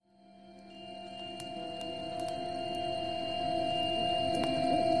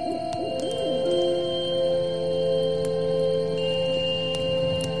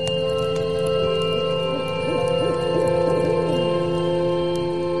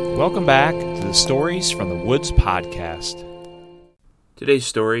Welcome back to the Stories from the Woods podcast. Today's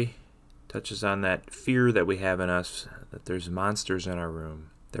story touches on that fear that we have in us, that there's monsters in our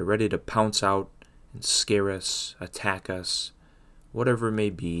room. They're ready to pounce out and scare us, attack us, whatever it may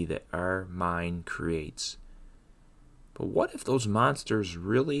be that our mind creates. But what if those monsters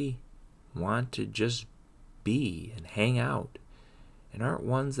really want to just be and hang out and aren't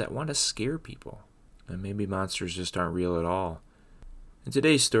ones that want to scare people? And maybe monsters just aren't real at all. In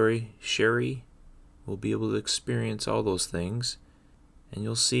today's story, Sherry will be able to experience all those things, and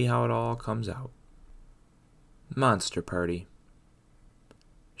you'll see how it all comes out. Monster Party.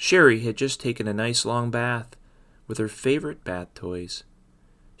 Sherry had just taken a nice long bath with her favorite bath toys.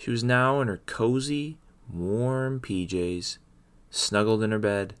 She was now in her cozy, warm PJs, snuggled in her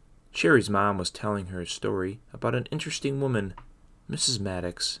bed. Sherry's mom was telling her a story about an interesting woman, Mrs.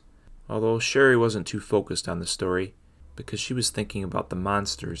 Maddox, although Sherry wasn't too focused on the story because she was thinking about the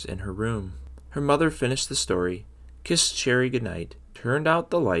monsters in her room. Her mother finished the story, kissed Sherry goodnight, turned out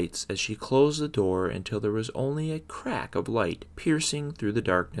the lights as she closed the door until there was only a crack of light piercing through the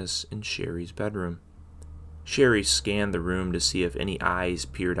darkness in Sherry's bedroom. Sherry scanned the room to see if any eyes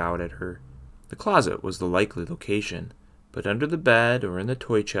peered out at her. The closet was the likely location, but under the bed or in the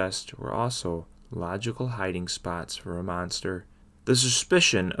toy chest were also logical hiding spots for a monster. The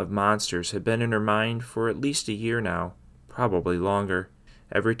suspicion of monsters had been in her mind for at least a year now, probably longer.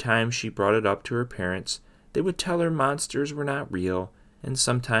 Every time she brought it up to her parents, they would tell her monsters were not real, and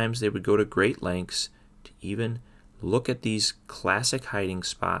sometimes they would go to great lengths to even look at these classic hiding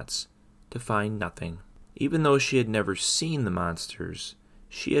spots to find nothing. Even though she had never seen the monsters,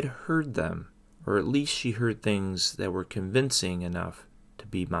 she had heard them, or at least she heard things that were convincing enough to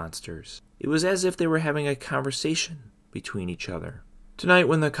be monsters. It was as if they were having a conversation between each other. Tonight,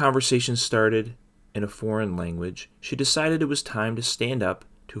 when the conversation started in a foreign language, she decided it was time to stand up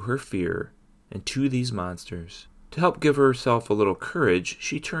to her fear and to these monsters. To help give herself a little courage,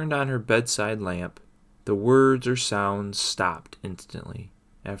 she turned on her bedside lamp. The words or sounds stopped instantly.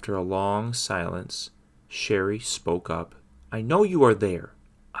 After a long silence, Sherry spoke up. "I know you are there.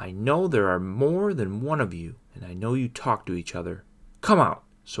 I know there are more than one of you, and I know you talk to each other. Come out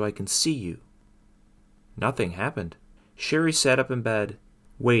so I can see you." Nothing happened. Sherry sat up in bed,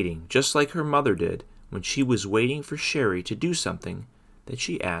 waiting, just like her mother did when she was waiting for Sherry to do something that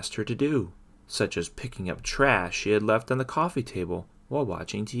she asked her to do, such as picking up trash she had left on the coffee table while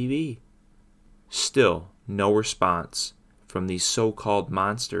watching TV. Still, no response from these so-called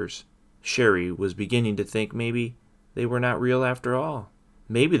monsters. Sherry was beginning to think maybe they were not real after all.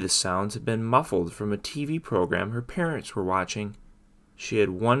 Maybe the sounds had been muffled from a TV program her parents were watching. She had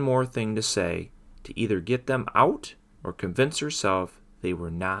one more thing to say, to either get them out or convince herself they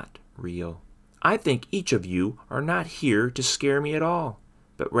were not real. "I think each of you are not here to scare me at all,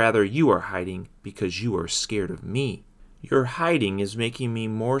 but rather you are hiding because you are scared of me. Your hiding is making me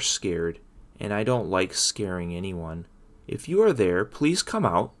more scared, and I don't like scaring anyone. If you are there, please come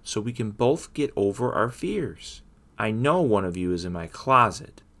out so we can both get over our fears. I know one of you is in my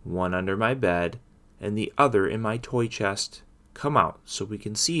closet, one under my bed, and the other in my toy chest. Come out so we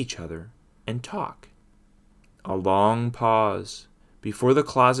can see each other and talk." A long pause. Before the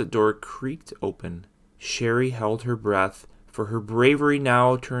closet door creaked open, Sherry held her breath, for her bravery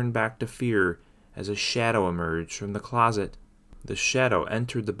now turned back to fear as a shadow emerged from the closet. The shadow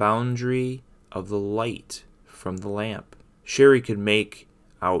entered the boundary of the light from the lamp. Sherry could make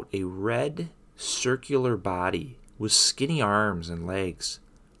out a red, circular body with skinny arms and legs,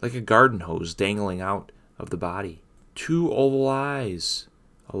 like a garden hose dangling out of the body. 2 oval eyes,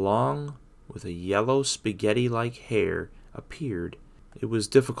 along with a yellow spaghetti-like hair, appeared. It was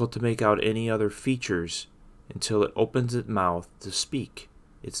difficult to make out any other features until it opened its mouth to speak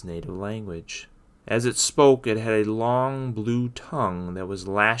its native language. As it spoke, it had a long blue tongue that was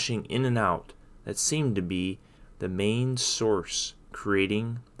lashing in and out, that seemed to be the main source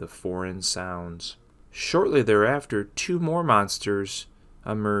creating the foreign sounds. Shortly thereafter, 2 more monsters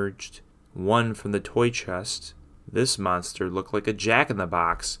emerged, one from the toy chest. This monster looked like a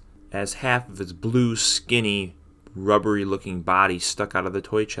jack-in-the-box, as half of its blue, skinny, rubbery-looking body stuck out of the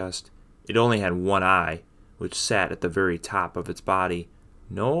toy chest. It only had one eye, which sat at the very top of its body.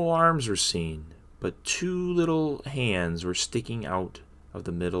 No arms were seen, but 2 little hands were sticking out of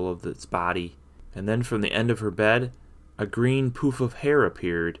the middle of its body. And then from the end of her bed, a green poof of hair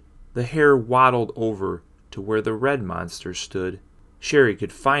appeared. The hair waddled over to where the red monster stood. Sherry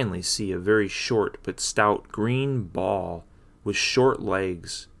could finally see a very short but stout green ball with short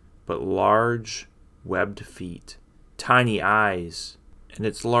legs, but large, webbed feet, tiny eyes, and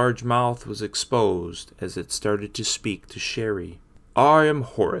its large mouth was exposed as it started to speak to Sherry. I am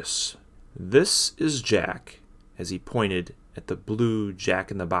Horace. This is Jack," as he pointed at the blue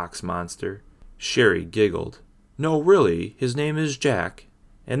Jack-in-the-Box monster. Sherry giggled. "No, really, his name is Jack.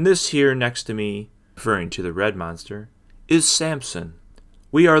 And this here next to me," referring to the red monster, "is Samson.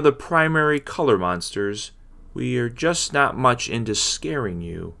 We are the primary color monsters. We are just not much into scaring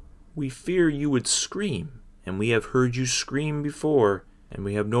you. We fear you would scream, and we have heard you scream before, and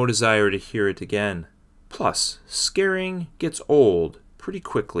we have no desire to hear it again. Plus, scaring gets old pretty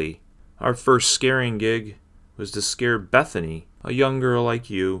quickly. Our first scaring gig was to scare Bethany, a young girl like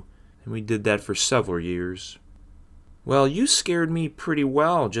you, and we did that for several years." "Well, you scared me pretty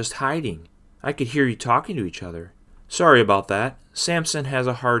well just hiding. I could hear you talking to each other." "Sorry about that. Samson has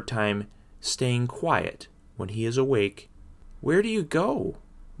a hard time staying quiet when he is awake." "Where do you go?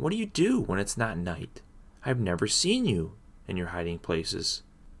 What do you do when it's not night? I've never seen you in your hiding places."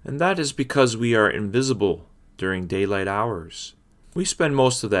 "And that is because we are invisible during daylight hours. We spend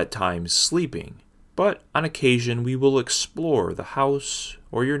most of that time sleeping, but on occasion we will explore the house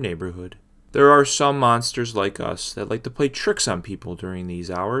or your neighborhood. There are some monsters like us that like to play tricks on people during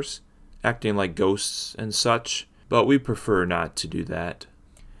these hours, acting like ghosts and such, but we prefer not to do that."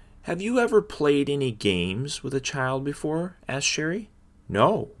 "Have you ever played any games with a child before?" asked Sherry.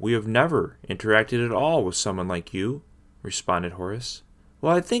 "No, we have never interacted at all with someone like you," responded Horace.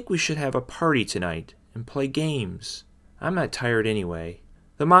 "Well, I think we should have a party tonight and play games. I'm not tired anyway."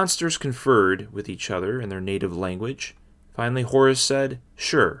 The monsters conferred with each other in their native language. Finally, Horace said,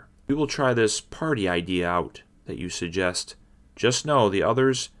 "Sure, we will try this party idea out that you suggest. Just know the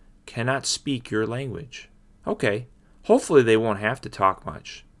others cannot speak your language." "Okay, hopefully they won't have to talk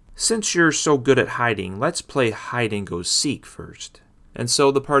much. Since you're so good at hiding, let's play hide-and-go-seek first." And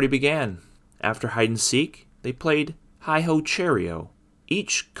so the party began. After hide-and-seek, they played Hi-Ho-Cherry-O.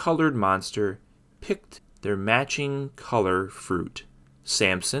 Each colored monster picked their matching color fruit.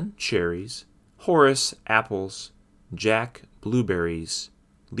 Samson, cherries; Horace, apples; Jack, blueberries,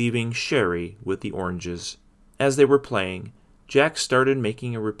 leaving Sherry with the oranges. As they were playing, Jack started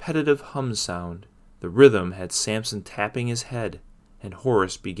making a repetitive hum sound. The rhythm had Samson tapping his head, and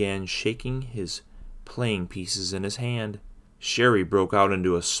Horace began shaking his playing pieces in his hand. Sherry broke out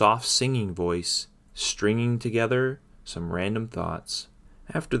into a soft singing voice, stringing together some random thoughts.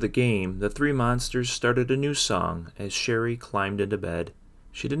 After the game, the three monsters started a new song as Sherry climbed into bed.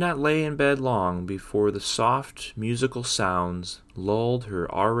 She did not lay in bed long before the soft musical sounds lulled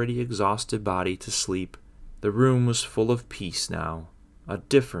her already exhausted body to sleep. The room was full of peace now, a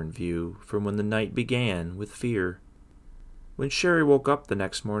different view from when the night began with fear. When Sherry woke up the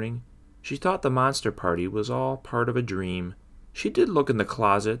next morning, she thought the monster party was all part of a dream. She did look in the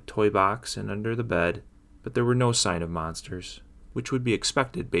closet, toy box, and under the bed, but there were no sign of monsters, which would be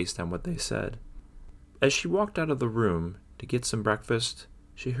expected based on what they said. As she walked out of the room to get some breakfast,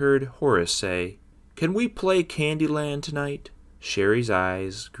 she heard Horace say, "Can we play Candyland tonight?" Sherry's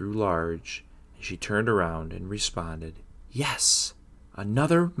eyes grew large, and she turned around and responded, "Yes,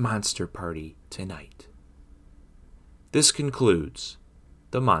 another monster party tonight." This concludes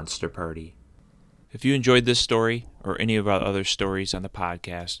The Monster Party. If you enjoyed this story or any of our other stories on the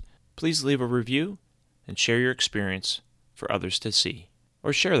podcast, please leave a review and share your experience for others to see.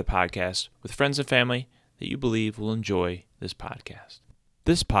 Or share the podcast with friends and family that you believe will enjoy this podcast.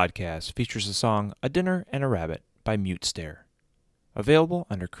 This podcast features the song "A Dinner and a Rabbit" by Mute Stare. Available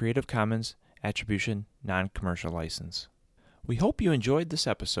under Creative Commons Attribution Non-Commercial License. We hope you enjoyed this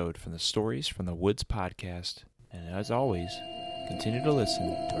episode from the Stories from the Woods podcast. And as always, continue to listen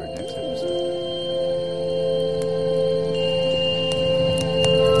to our next episode.